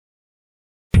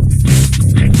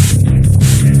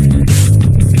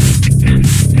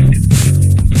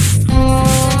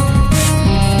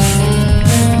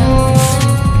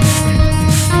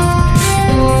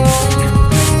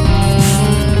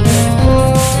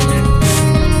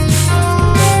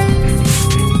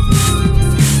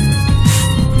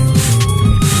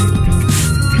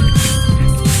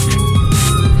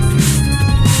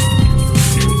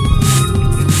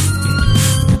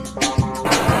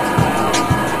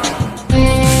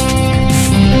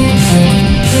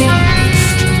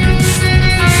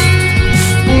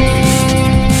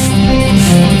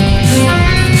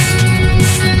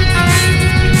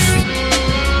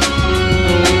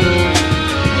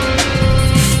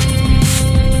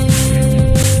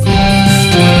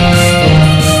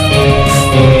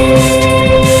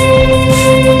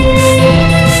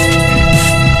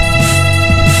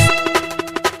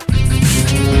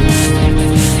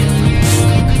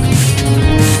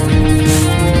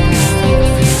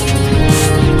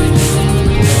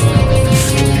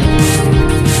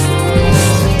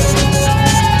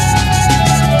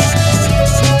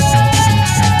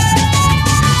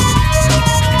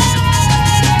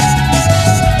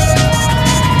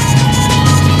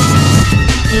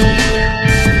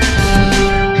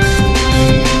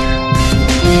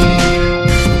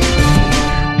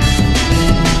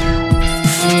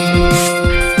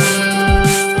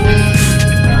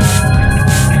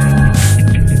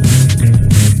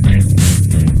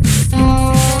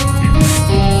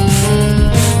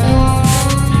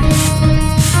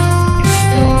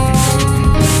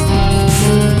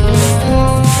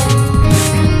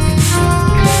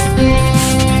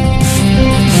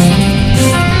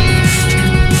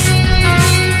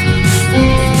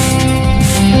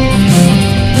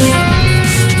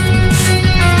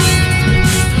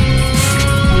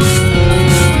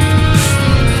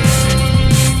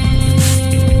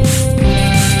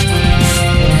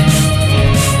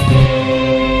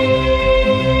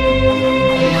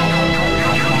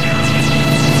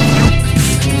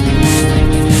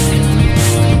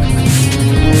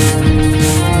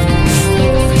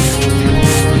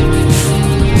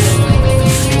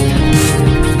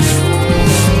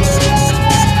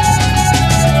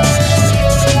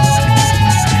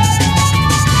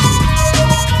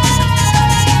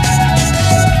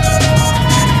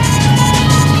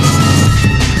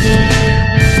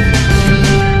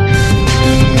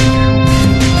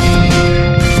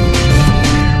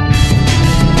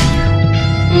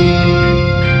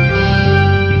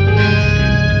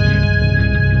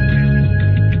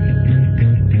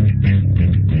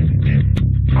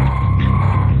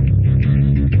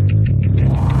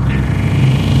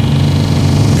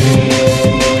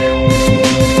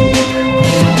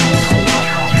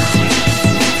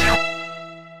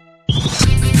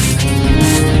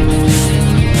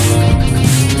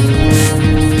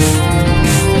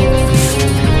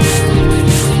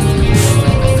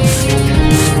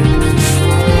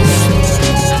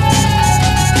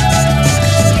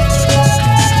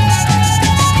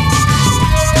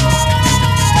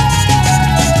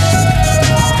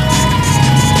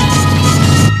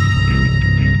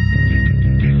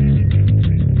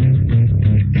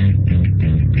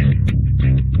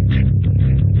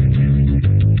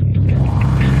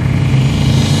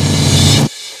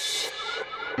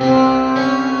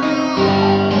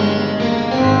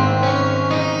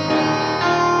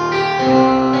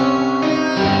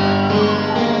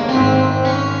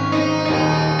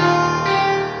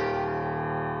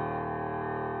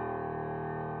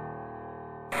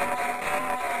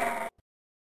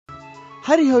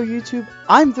Howdy ho YouTube,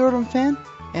 I'm ThroatFan,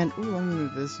 and ooh, let me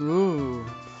move this. Ooh.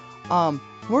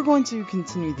 We're going to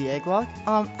continue the Egglocke.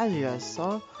 As you guys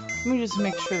saw, let me just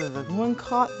make sure that the one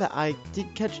caught that I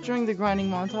did catch during the grinding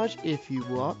montage, if you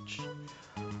watched.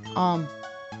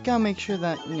 Gotta make sure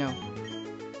that, you know,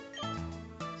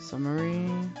 summary.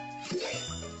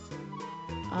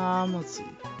 Let's see.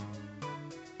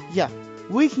 Yeah,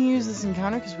 we can use this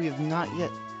encounter because we have not yet,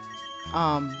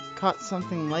 caught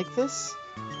something like this.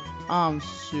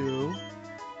 So,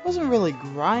 it wasn't really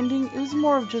grinding, it was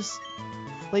more of just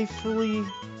playfully,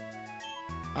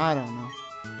 I don't know.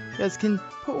 You guys can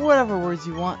put whatever words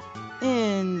you want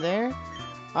in there.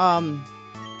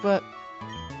 But,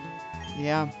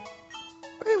 yeah.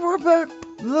 Okay, we're back.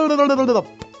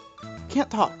 Can't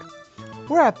talk.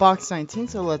 We're at box 19,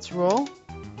 so let's roll.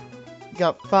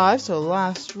 Got 5, so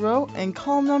last row, and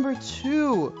column number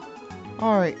 2.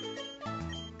 Alright.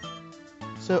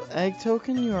 So, egg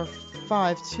token, you are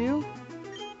 5-2.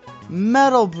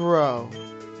 Metal Bro.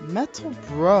 Metal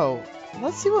Bro.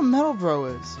 Let's see what Metal Bro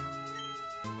is.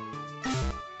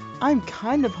 I'm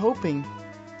kind of hoping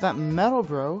that Metal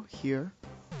Bro here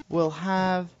will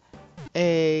have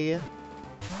a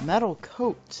metal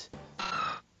coat.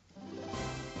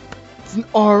 It's an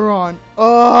Aron.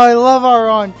 Oh, I love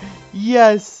Aron.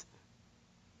 Yes.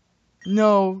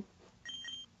 No.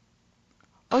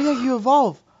 Oh yeah, you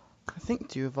evolve. I think,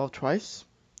 do you evolve twice?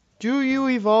 Do you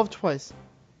evolve twice?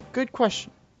 Good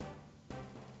question.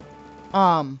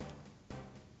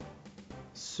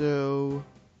 So,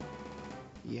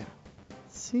 yeah.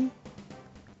 Let's see.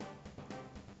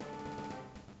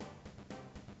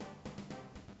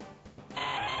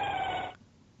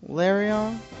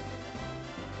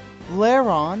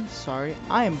 Lairon, sorry,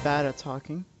 I am bad at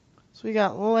talking. So we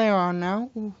got Lairon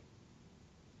now. Ooh.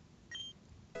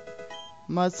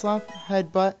 Mudslap,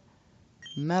 Headbutt,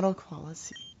 Metal Claw, let's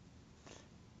see.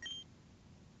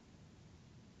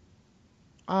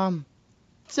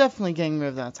 Definitely getting rid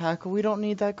of that tackle. We don't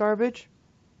need that garbage.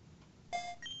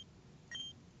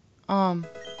 Iron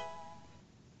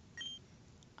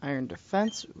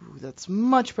Defense. Ooh, that's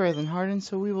much better than Harden,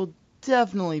 so we will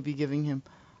definitely be giving him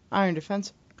Iron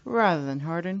Defense rather than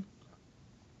Harden.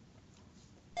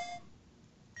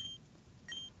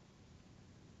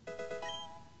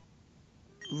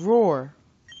 Roar.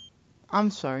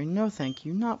 I'm sorry, no thank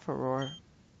you, not for Roar.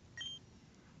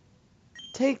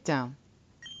 Takedown.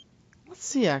 Let's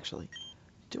see, actually.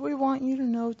 Do we want you to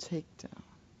know Takedown?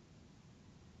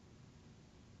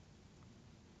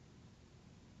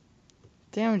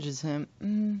 Damages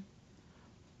him.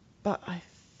 But I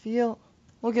feel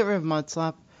we'll get rid of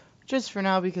Mudslap just for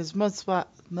now because Mudslap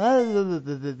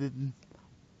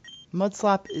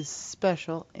is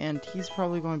special and he's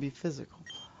probably going to be physical.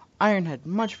 Iron Head,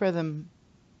 much better than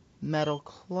Metal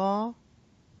Claw.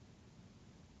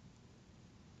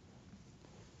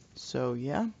 So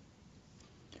yeah.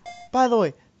 By the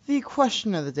way, the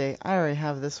question of the day, I already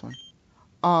have this one.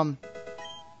 I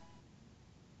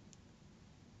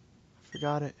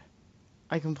forgot it.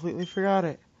 I completely forgot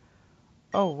it.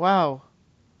 Oh, wow.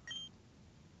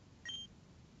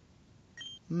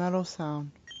 Metal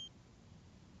sound.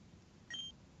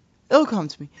 It'll come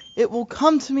to me. It will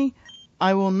come to me.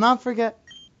 I will not forget.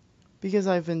 Because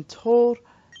I've been told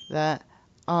that,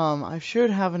 I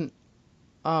should have an,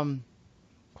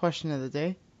 question of the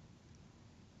day.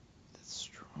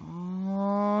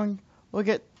 Strong. We'll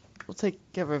get rid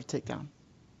of Takedown.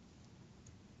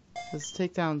 Because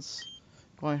Takedown's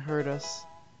going to hurt us.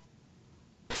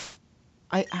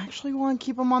 I actually want to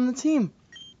keep him on the team.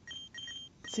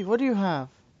 Let's see, what do you have?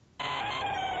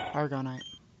 Argonite.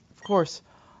 Of course.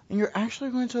 And you're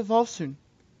actually going to evolve soon.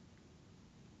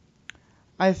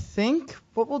 I think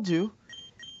what we'll do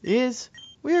is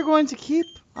we are going to keep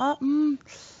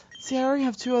see, I already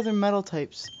have 2 other metal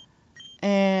types.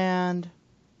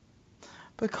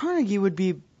 But Carnegie would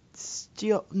be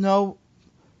steel. No,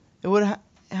 it would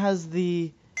has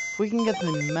the. If we can get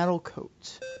the metal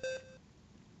coat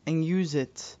and use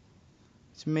it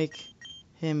to make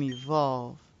him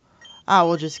evolve.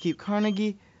 We'll just keep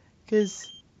Carnegie,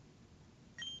 cause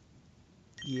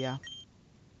yeah,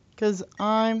 cause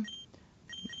I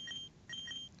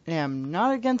am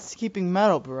not against keeping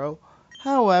Metal Bro.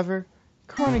 However,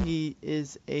 Carnegie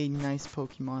is a nice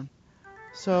Pokemon.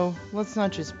 So, let's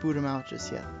not just boot him out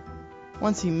just yet.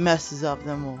 Once he messes up,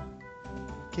 then we'll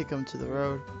kick him to the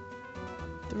road.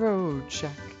 The road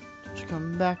shack. Don't you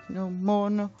come back no more,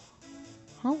 no.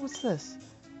 Huh? What's this?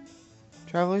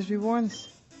 Travelers Reborns.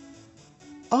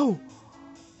 Oh!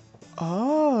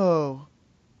 Oh!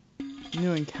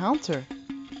 New encounter.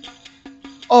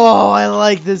 Oh, I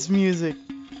like this music.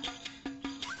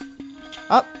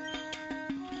 Up.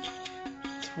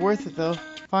 worth it though.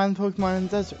 Find Pokemon in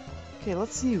the desert. Okay,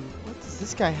 let's see. What does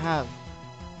this guy have?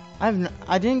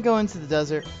 I didn't go into the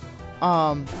desert,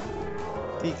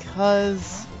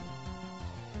 because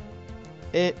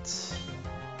I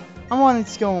wanted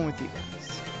to go in with you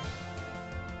guys.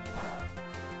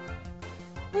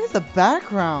 Look at the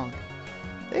background.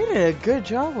 They did a good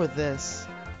job with this.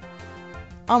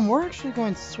 We're actually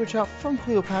going to switch out from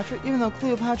Cleopatra, even though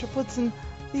Cleopatra puts in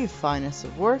the finest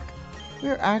of work.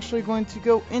 We're actually going to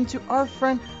go into our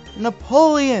friend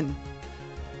Napoleon.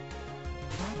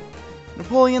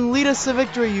 Napoleon, lead us to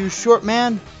victory, you short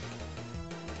man.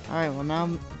 Alright, well now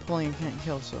Napoleon can't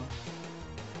kill, so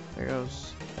there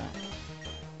goes that.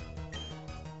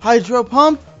 Hydro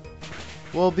Pump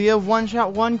will be a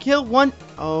one-shot, one-kill, one...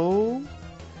 Oh.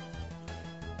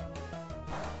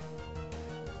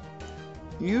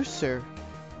 You, sir.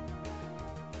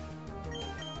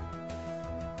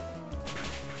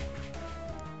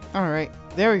 Alright,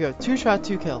 there we go. 2-shot,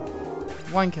 2-kill.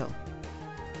 1-kill.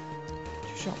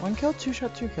 2-shot, 1-kill,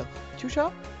 2-shot, 2-kill.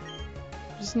 2-shot?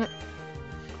 Just no.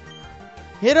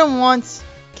 Hit him once,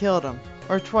 killed him.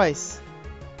 Or twice.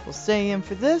 We'll stay in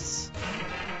for this.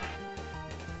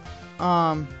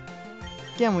 Again,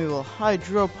 we will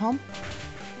Hydro Pump.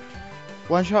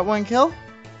 1-shot, 1-kill.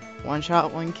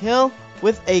 1-shot, 1-kill.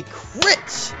 With a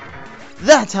crit!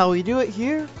 That's how we do it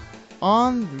here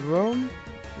on the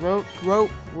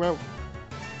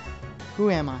who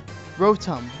am I?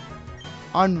 Rotom.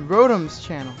 On Rotom's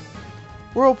channel.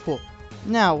 Whirlpool.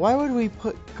 Now, why would we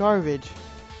put garbage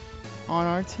on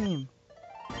our team?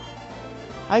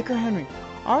 Hiker Henry.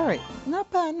 Alright,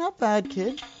 not bad,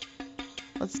 kid.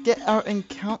 Let's get our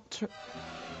counter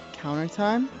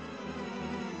time.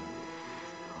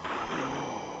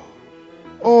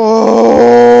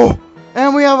 Oh!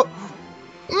 And we have...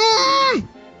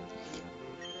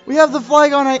 We have the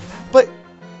Flygon, but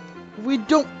we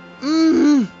don't...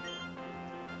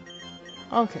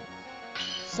 Okay.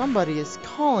 Somebody is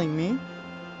calling me.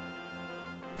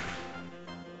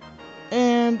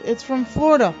 And it's from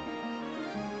Florida.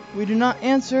 We do not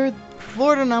answer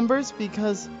Florida numbers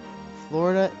because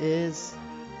Florida is...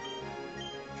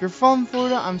 If you're from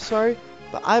Florida, I'm sorry,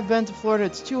 but I've been to Florida.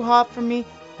 It's too hot for me.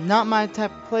 Not my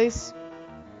type of place.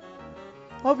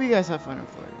 Hope you guys have fun in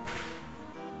Florida.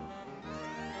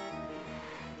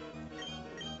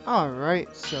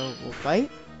 Alright, so we'll fight.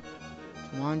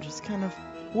 Come on, just kind of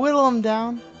whittle him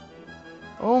down.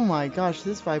 Oh my gosh,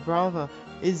 this Vibrava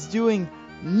is doing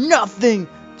nothing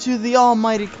to the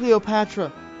almighty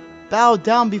Cleopatra. Bow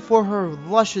down before her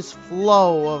luscious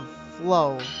flow of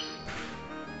flow.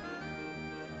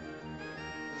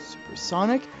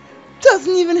 Supersonic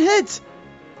doesn't even hit!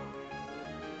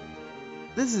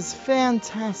 This is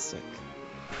fantastic.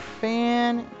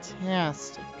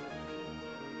 Fantastic.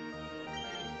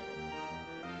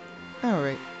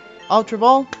 Alright. Ultra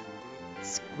Ball.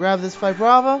 Let's grab this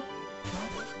Vibrava.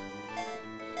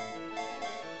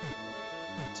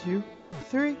 2,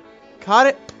 3. Caught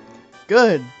it.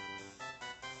 Good.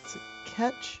 It's a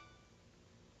catch.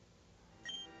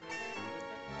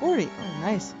 40. Oh,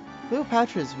 nice.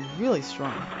 Cleopatra is really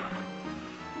strong.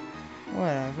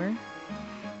 Whatever.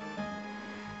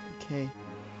 Okay.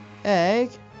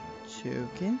 Egg.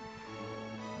 Choking.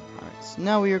 Alright, so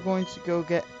now we are going to go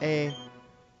get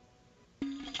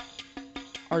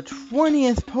our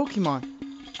 20th Pokemon.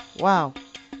 Wow.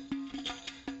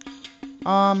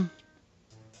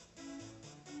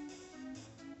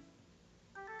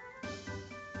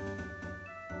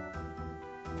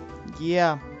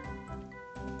 Yeah.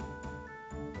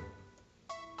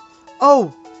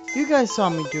 Oh! You guys saw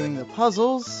me doing the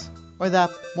puzzles. Or that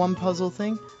one puzzle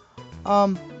thing.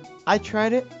 I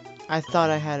tried it. I thought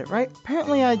I had it right.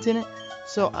 Apparently I didn't.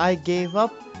 So I gave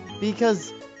up.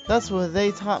 Because that's what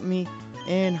they taught me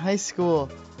in high school.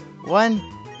 When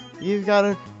you've got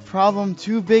a problem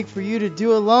too big for you to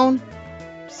do alone,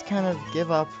 just kind of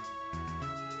give up.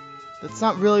 That's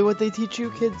not really what they teach you,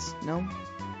 kids. No.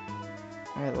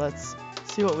 Alright, let's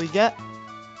see what we get.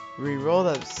 Reroll,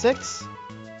 that was 6.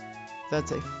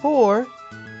 That's a 4.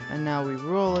 And now we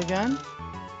roll again.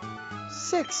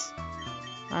 6.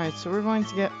 Alright, so we're going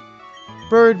to get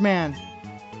Birdman.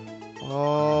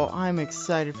 Oh, I'm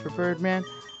excited for Birdman.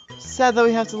 Sad that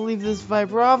we have to leave this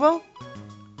Vibrava.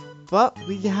 But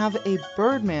we have a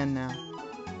Birdman now.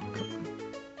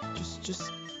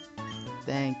 Just...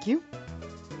 Thank you.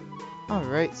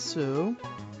 Alright, so...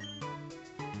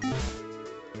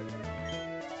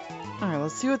 Alright,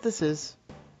 let's see what this is.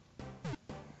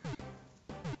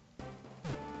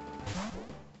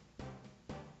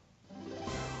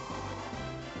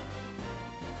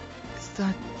 Is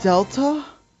that Delta?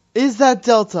 Is that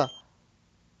Delta?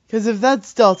 Because if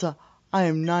that's Delta, I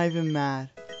am not even mad.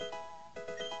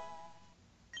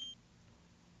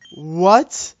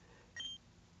 What?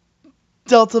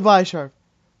 Delta Bisharp.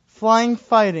 Flying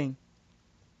fighting.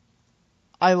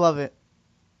 I love it.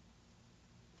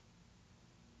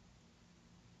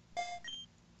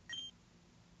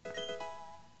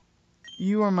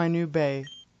 You are my new bae.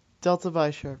 Delta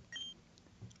Bisharp.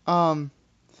 So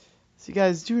you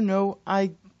guys do know,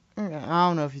 I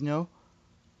don't know if you know.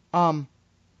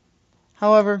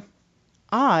 However,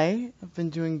 I have been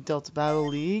doing Delta Battle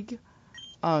League.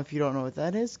 If you don't know what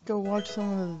that is, go watch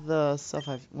some of the stuff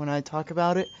when I talk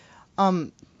about it.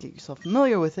 Get yourself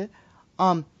familiar with it.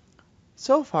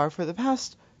 So far, for the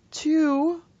past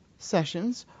 2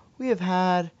 sessions, we have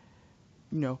had,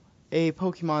 a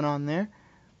Pokemon on there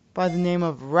by the name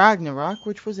of Ragnarok,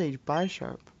 which was a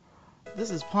Bisharp.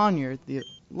 This is Ponyard, the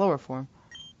lower form.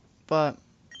 But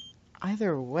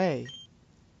either way,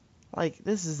 like,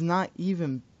 this is not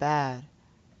even bad.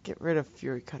 Get rid of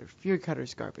Fury Cutter. Fury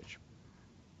Cutter's garbage.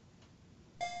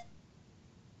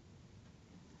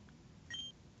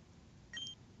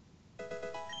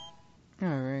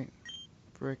 Alright.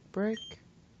 Break. Let's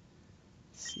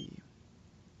see.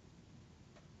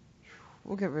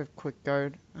 We'll get rid of Quick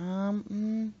Guard.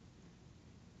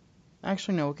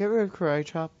 Actually, no. We'll get rid of Karate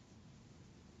Chop.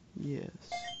 Yes.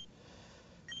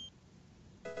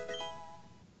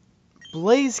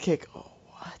 Blaze Kick. Oh,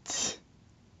 what?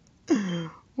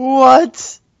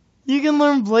 What? You can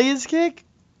learn Blaze Kick?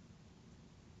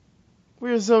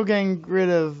 We're so getting rid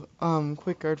of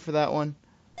Quick Guard for that one.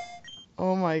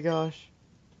 Oh my gosh.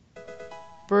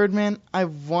 Birdman, I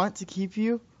want to keep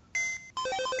you.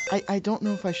 I don't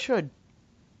know if I should.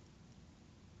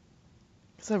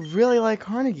 Because I really like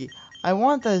Carnegie. I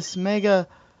want this mega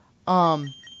choice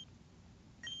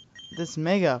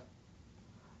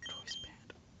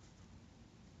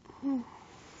band.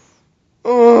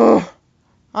 Oh,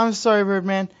 I'm sorry,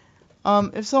 Birdman.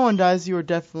 If someone dies, you are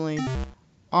definitely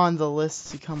on the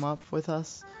list to come up with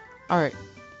us. Alright,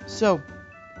 so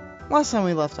last time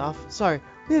we left off, sorry,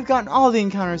 we have gotten all the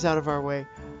encounters out of our way.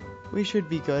 We should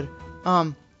be good.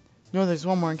 No, there's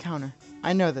one more encounter.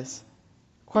 I know this.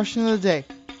 Question of the day.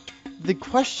 The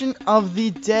question of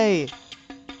the day.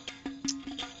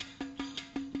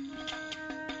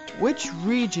 Which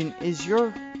region is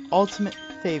your ultimate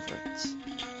favorite?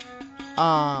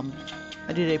 I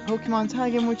did a Pokemon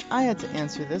tag in which I had to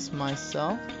answer this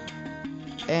myself.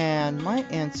 And my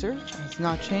answer has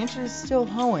not changed. It is still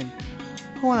Hoenn.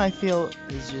 Hoenn, I feel,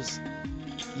 is just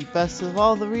the best of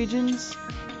all the regions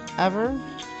ever.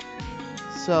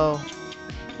 So,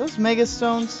 those Mega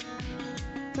Stones,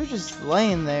 they're just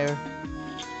laying there.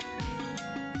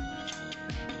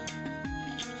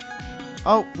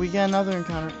 Oh, we get another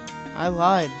encounter. I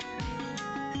lied.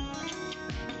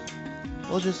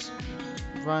 We'll just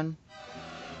run.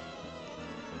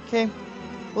 Okay,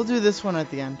 we'll do this one at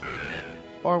the end.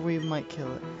 Or we might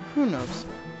kill it. Who knows?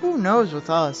 Who knows with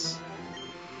us?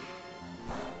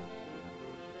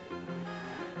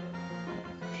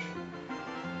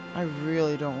 I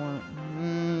really don't want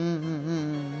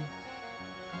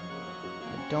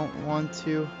I don't want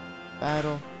to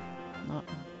battle.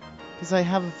 Because I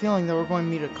have a feeling that we're going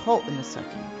to meet a cult in a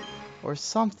second. Or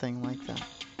something like that.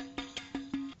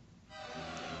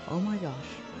 Oh my gosh.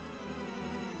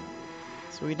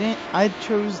 So I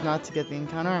chose not to get the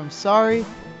encounter. I'm sorry.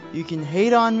 You can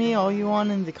hate on me all you want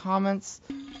in the comments.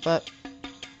 But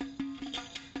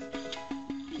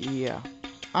yeah.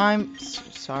 I'm so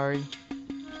sorry.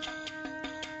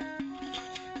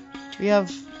 We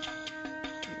have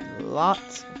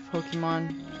lots of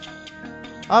Pokemon.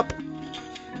 Up!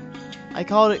 I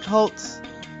called it cults.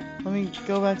 Let me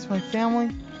go back to my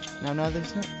family. Now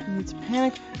there's no need to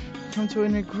panic. Come to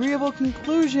an agreeable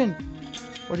conclusion.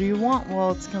 What do you want?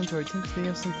 Well, it's come to our attention to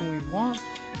have something we want.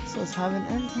 So let's have it.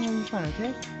 Everything will be fine,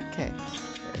 okay? Okay.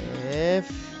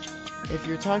 If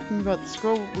you're talking about the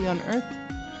scroll we unearthed,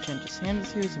 you can't just hand it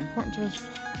to you. It's important to us.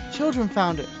 Children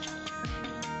found it.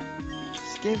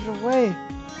 Just gave it away.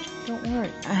 Don't worry.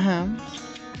 Where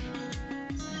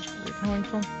you're coming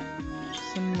from?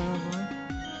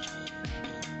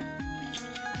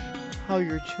 How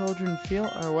your children feel,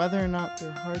 or whether or not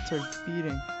their hearts are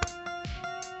beating.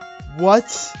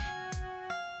 What?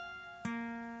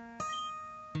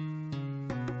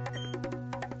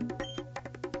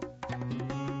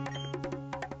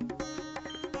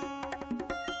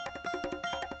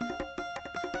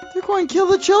 They're going to kill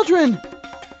the children!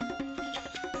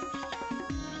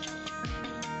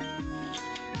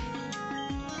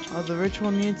 Oh, the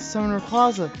ritual needs to summon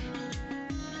Rayquaza.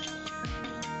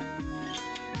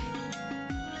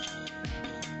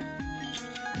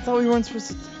 I thought we weren't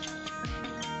supposed to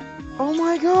Oh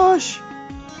my gosh!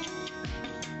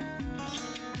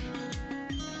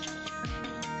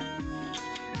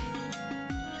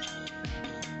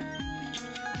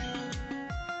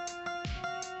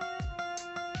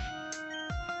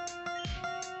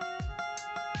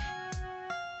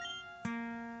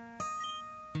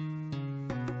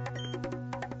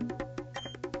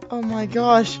 Oh my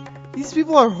gosh, these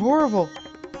people are horrible.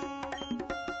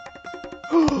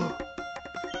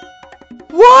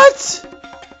 What?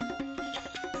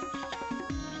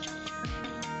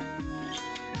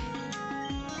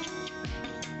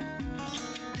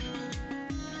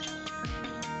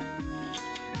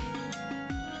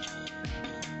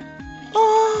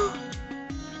 Oh,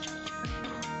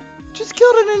 just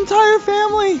killed an entire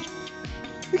family.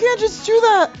 You can't just do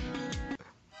that.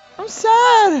 I'm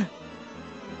sad.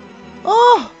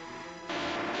 Oh!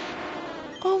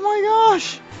 Oh my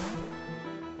gosh!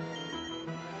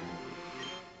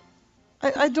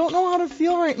 I don't know how to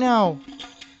feel right now.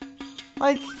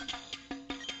 Like...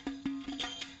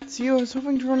 See, I was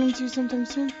hoping to run into you sometime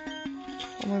soon.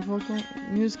 Oh my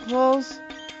Pokemon. News close.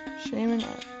 Shaman.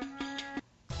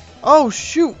 Oh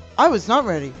shoot! I was not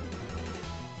ready.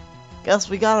 Guess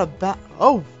we got a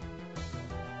Oh!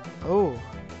 Oh.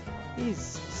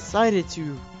 He's decided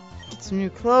to get some new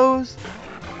clothes.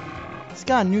 He's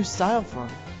got a new style for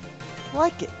him. I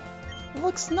like it. It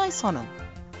looks nice on him.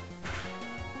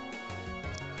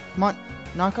 Come on,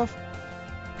 knockoff.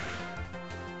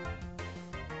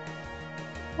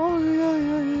 Oh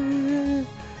yeah.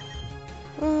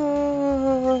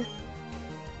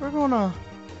 We're going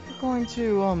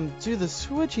to do the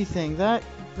switchy thing. That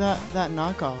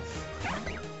knockoff.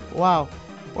 Wow,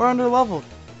 we're under leveled.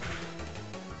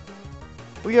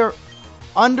 We are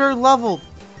under leveled.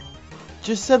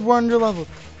 Just said we're under leveled.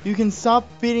 You can stop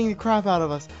beating the crap out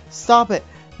of us. Stop it.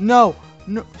 No.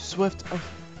 Swift. Oh,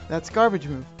 that's garbage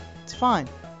move. It's fine.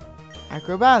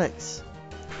 Acrobatics.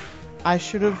 I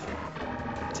should have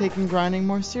taken grinding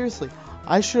more seriously.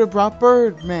 I should have brought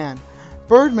Birdman.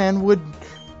 Birdman would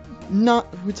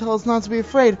tell us not to be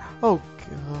afraid. Oh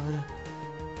god.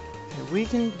 Okay,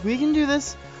 we can do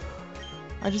this.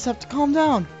 I just have to calm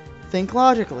down. Think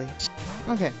logically.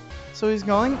 Okay. So he's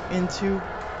going into...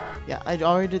 Yeah, I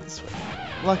already did this one.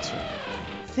 Luxray.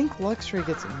 I think Luxray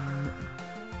gets... Of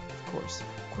course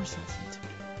that's it.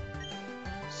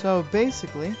 So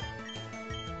basically...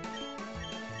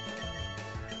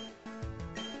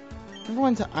 I'm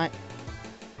going to... I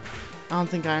don't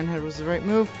think Iron Head was the right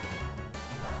move.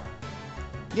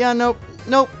 Yeah, nope.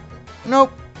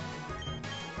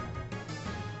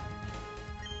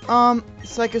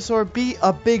 Psychosaur, be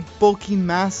a big, bulky,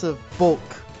 massive bulk.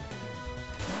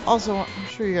 Also, I'm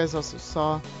sure you guys also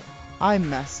saw, I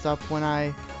messed up when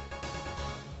I...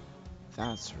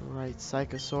 That's right,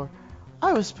 Psychosaur.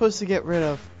 I was supposed to get rid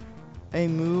of a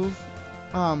move,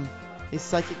 a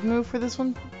psychic move for this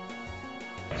one.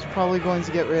 I was probably going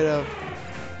to get rid of,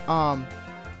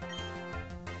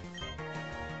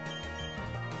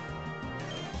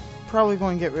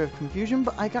 Confusion,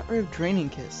 but I got rid of Draining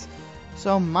Kiss.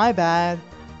 So, my bad.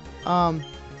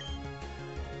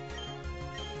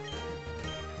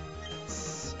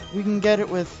 We can get it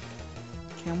with...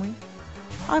 Can we?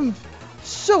 I'm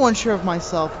so unsure of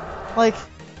myself. Like...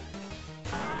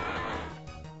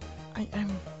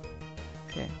 I'm...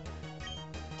 Okay.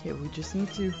 Okay, we just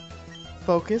need to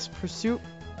focus. Pursuit.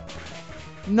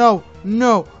 No!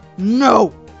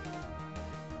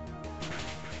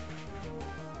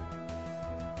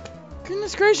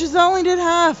 Goodness gracious, I only did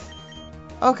half!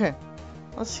 Okay.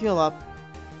 Let's heal up.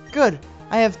 Good.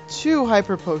 I have 2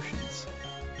 Hyper Potions.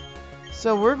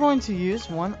 So we're going to use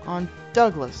one on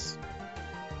Douglas.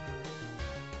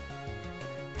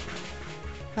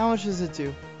 How much does it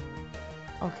do?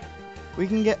 Okay. We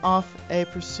can get off a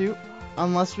Pursuit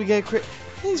unless we get a crit.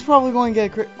 He's probably going to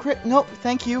get a crit. Nope,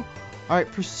 thank you.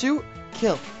 Alright, Pursuit.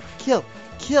 Kill.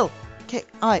 K-I-L-L.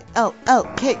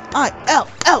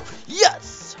 K-I-L-L.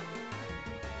 Yes!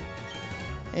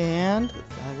 And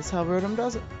that is how Rotom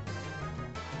does it.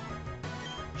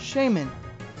 Shaman.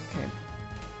 Okay.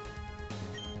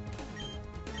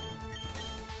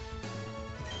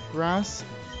 Grass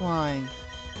flying.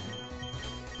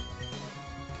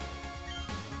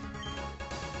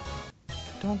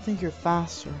 Don't think you're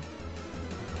faster.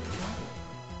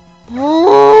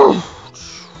 Oh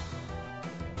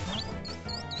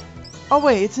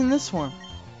wait, it's in this form.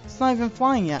 It's not even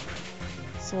flying yet.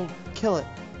 So kill it.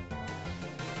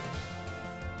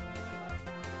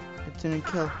 It didn't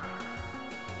kill.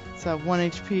 It's at 1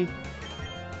 HP.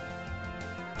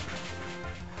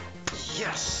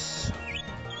 Yes!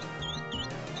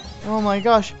 Oh my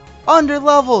gosh.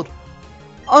 Underleveled!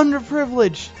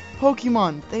 Underprivileged!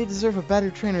 Pokemon. They deserve a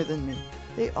better trainer than me.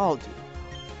 They all do.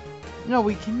 No,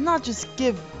 we cannot just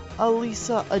give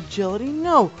Elisa agility.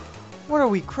 No. What are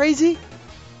we, crazy?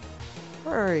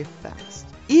 Very fast.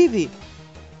 Eevee.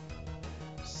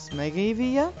 Is Mega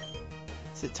Eevee yet?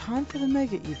 Is it time for the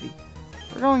Mega Eevee?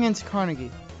 We're going into Carnegie.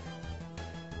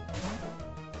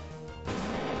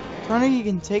 Carnegie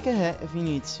can take a hit if he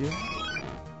needs to.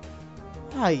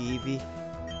 Hi, Eevee.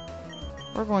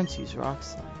 We're going to use Rock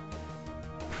Slide.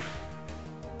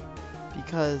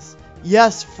 Because,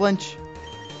 yes, flinch.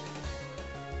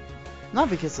 Not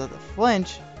because of the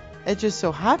flinch. It just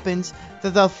so happens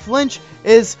that the flinch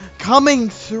is coming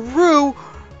through.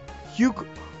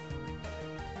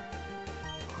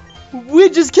 We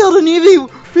just killed an Eevee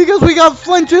because we got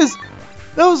flinches.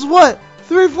 That was what?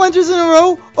 3 flinches in a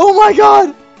row? Oh my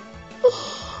god!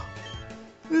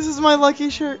 This is my lucky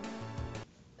shirt.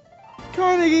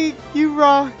 Carnegie, you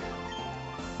rock.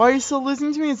 Why are you still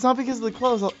losing to me? It's not because of the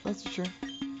clothes. That's for sure.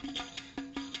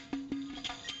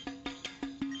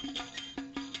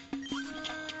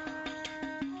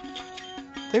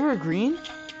 They were green?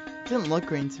 Didn't look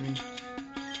green to me.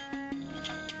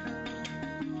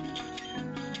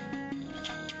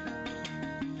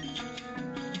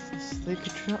 They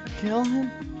could kill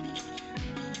him?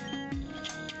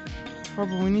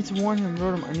 Harper, we need to warn him.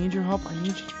 Rotom, I need your help. I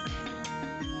need you.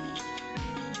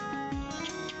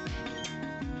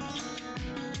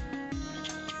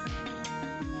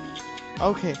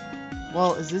 Okay.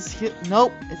 Well, is this here?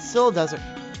 Nope. It's still a desert.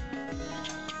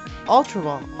 Ultra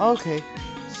Ball. Okay.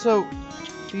 So,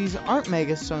 these aren't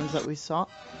Mega Stones that we saw.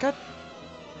 God.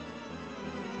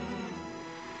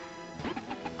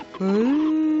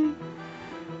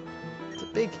 It's a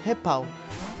big hippo.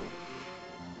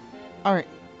 Alright.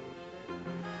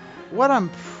 What I'm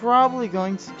probably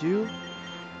going to do,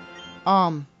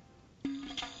 come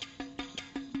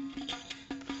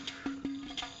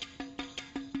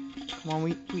on,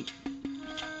 wait.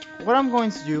 What I'm going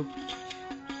to do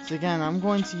is, again, I'm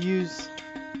going to use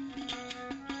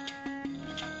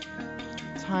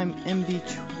time in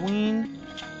between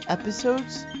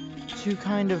episodes to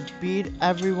kind of beat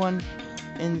everyone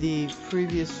in the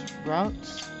previous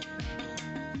routes.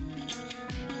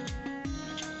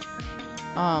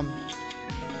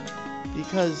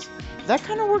 Because that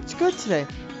kind of worked good today.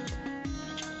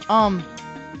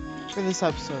 For this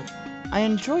episode. I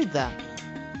enjoyed that.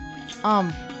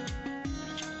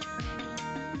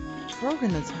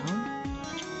 Broken the town?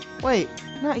 Wait,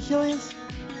 not Helios?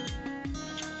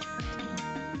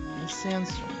 The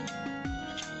sandstorm.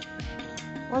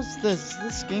 What's this? Is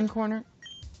this Game Corner?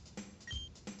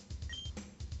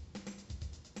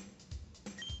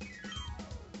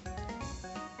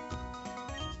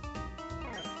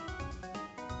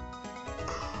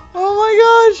 Oh my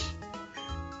gosh!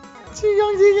 Too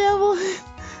young to gamble.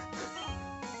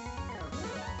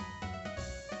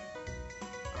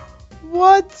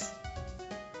 What?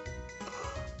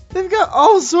 They've got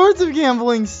all sorts of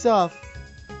gambling stuff.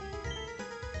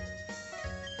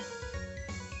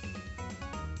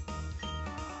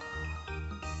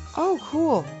 Oh,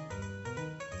 cool.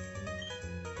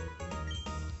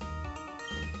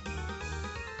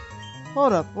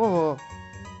 Hold up, whoa.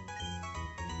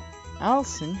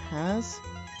 Allison has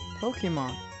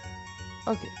Pokemon.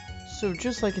 Okay, so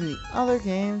just like in the other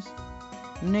games,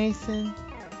 Nathan,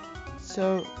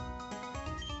 so...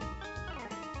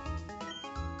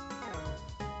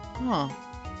 Huh.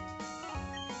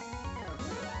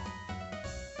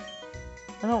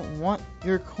 I don't want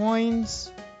your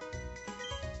coins.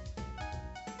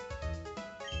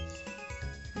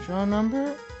 Draw a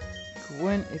number.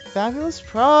 Win a fabulous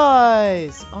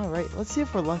prize. Alright, let's see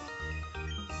if we're lucky.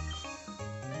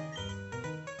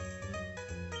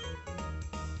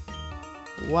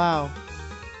 Wow.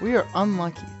 We are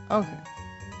unlucky. Okay.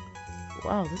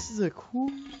 Wow, this is a cool...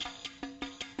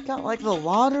 Got like the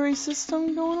lottery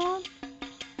system going on?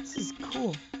 This is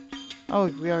cool. Oh,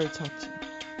 we already talked to you.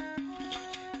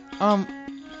 I'm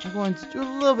going to do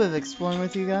a little bit of exploring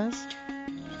with you guys.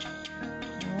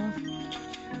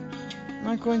 I'm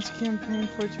not going to campaign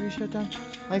for it to be shut down.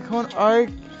 Like Hoenn are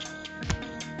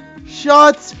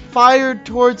shots fired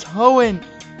towards Hoenn.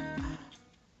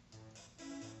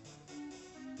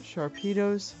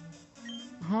 Sharpedos.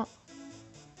 Uh-huh.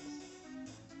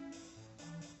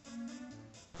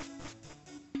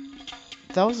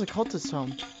 That was a cultist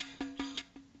home.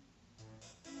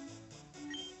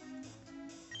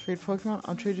 Trade Pokemon?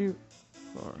 I'll trade you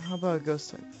for, how about a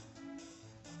ghost type?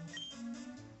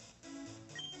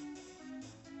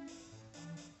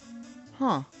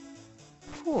 Huh.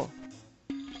 Cool.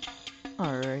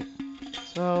 Alright.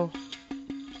 So...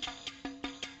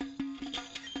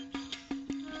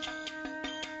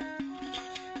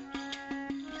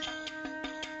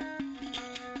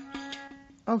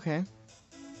 Okay.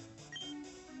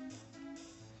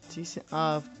 Decent,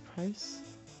 price?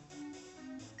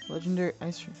 Legendary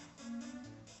ice cream.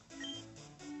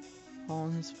 Follow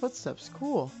in his footsteps.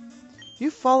 Cool.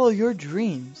 You follow your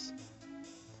dreams.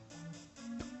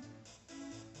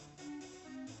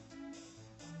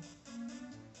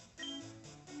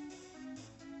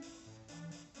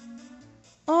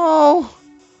 Oh!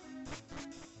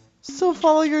 Still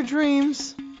follow your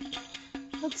dreams.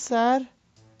 That's sad.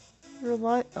 You're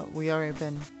alive. Oh, we already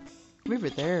been. We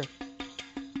were there.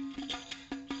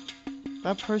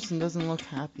 That person doesn't look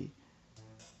happy.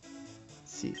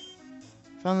 Let's see.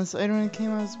 Found this item when it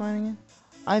came I was finding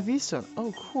it. IV stone.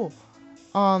 Oh, cool.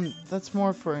 That's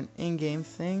more for an in-game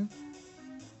thing.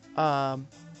 Strong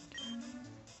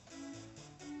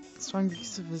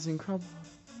because of his incredible.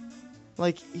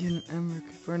 Like even Ember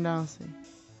could burn down the thing.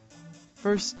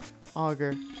 First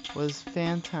augur was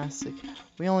fantastic.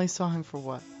 We only saw him for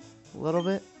what? A little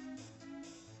bit?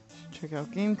 Check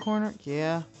out Game Corner.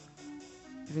 Yeah.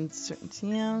 Even certain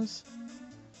TMs.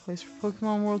 Place for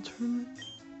Pokemon World Tournament.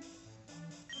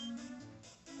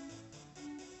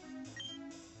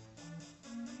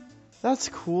 That's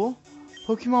cool.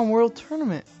 Pokemon World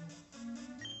Tournament.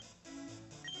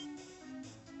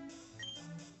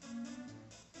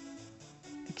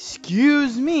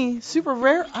 Excuse me. Super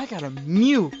rare? I got a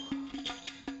Mew.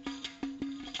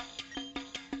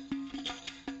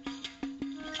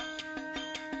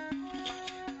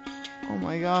 Oh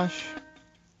my gosh.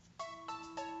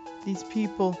 These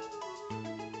people.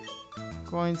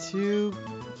 Going to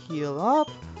heal up.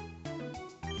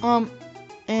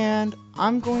 And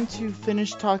I'm going to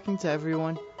finish talking to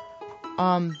everyone.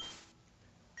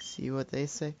 See what they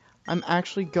say. I'm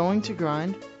actually going to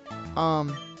grind.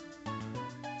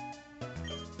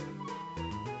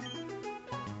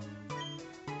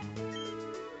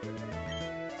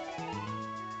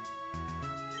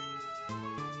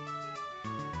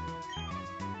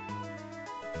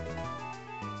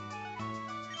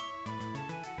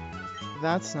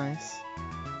 That's nice.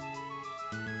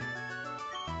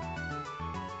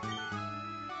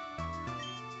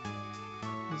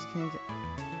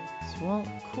 Well,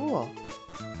 cool.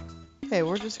 Okay,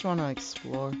 we're just gonna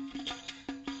explore.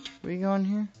 We going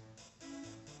here?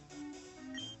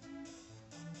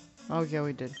 Oh yeah,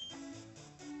 we did.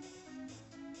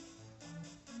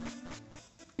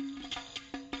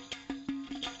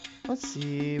 Let's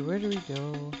see, where do we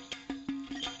go?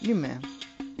 You man.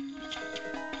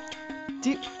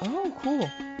 Deep. Oh, cool.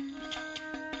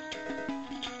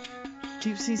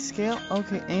 Deep sea scale.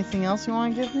 Okay, anything else you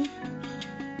want to give me?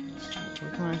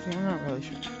 I think I'm not really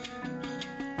sure.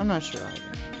 I'm not sure either.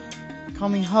 Call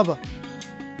me Hubba.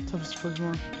 Toughest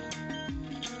Pokemon.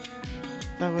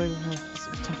 That way we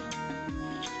have tough.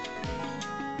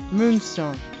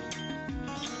 Moonstone.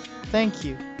 Thank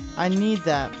you. I need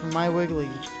that for my Wiggly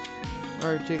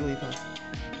or Jigglypuff.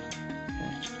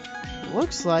 Okay.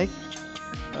 Looks like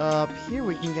up here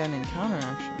we can get an encounter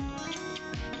actually.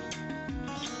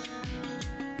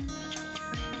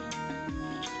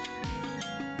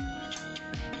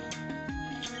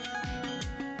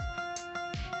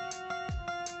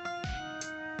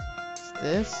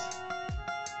 This?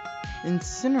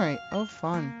 Incinerate. Oh,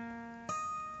 fun.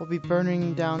 We'll be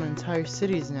burning down entire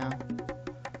cities now.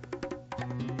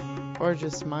 Or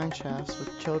just mine shafts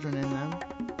with children in them.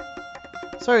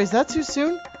 Sorry, is that too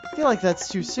soon? I feel like that's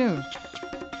too soon.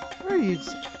 Where are you?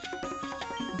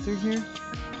 Through here?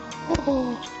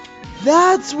 Oh,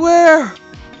 that's where!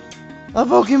 A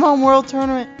Pokemon World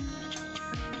Tournament!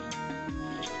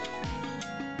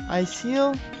 Ice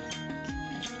Heal.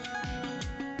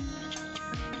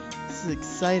 This is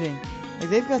exciting. Like,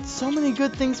 they've got so many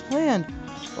good things planned.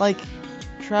 Like,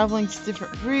 traveling to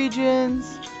different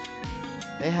regions.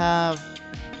 They have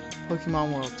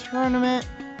Pokemon World Tournament.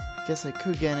 Guess I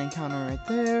could get an encounter right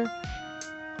there.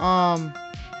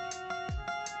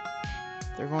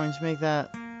 They're going to make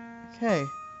that... Okay.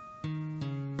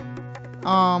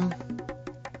 I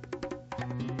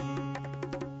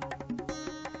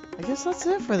guess that's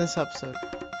it for this episode.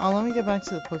 Let me get back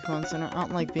to the Pokemon Center. I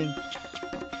don't like being...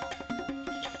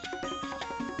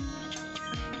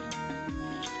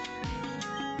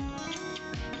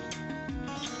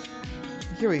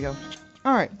 Here we go.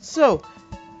 Alright, so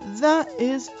that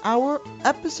is our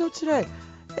episode today.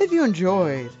 If you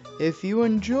enjoyed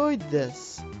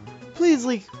this, please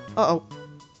leave... Uh-oh.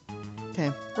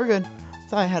 Okay, we're good.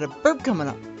 Thought I had a burp coming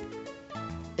up.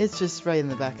 It's just right in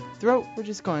the back of the throat. We're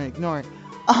just going to ignore it.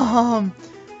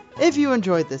 If you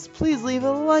enjoyed this, please leave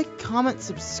a like, comment,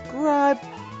 subscribe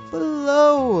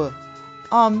below.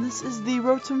 This is the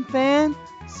Rotom Fan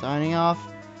signing off.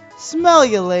 Smell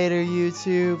you later,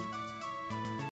 YouTube.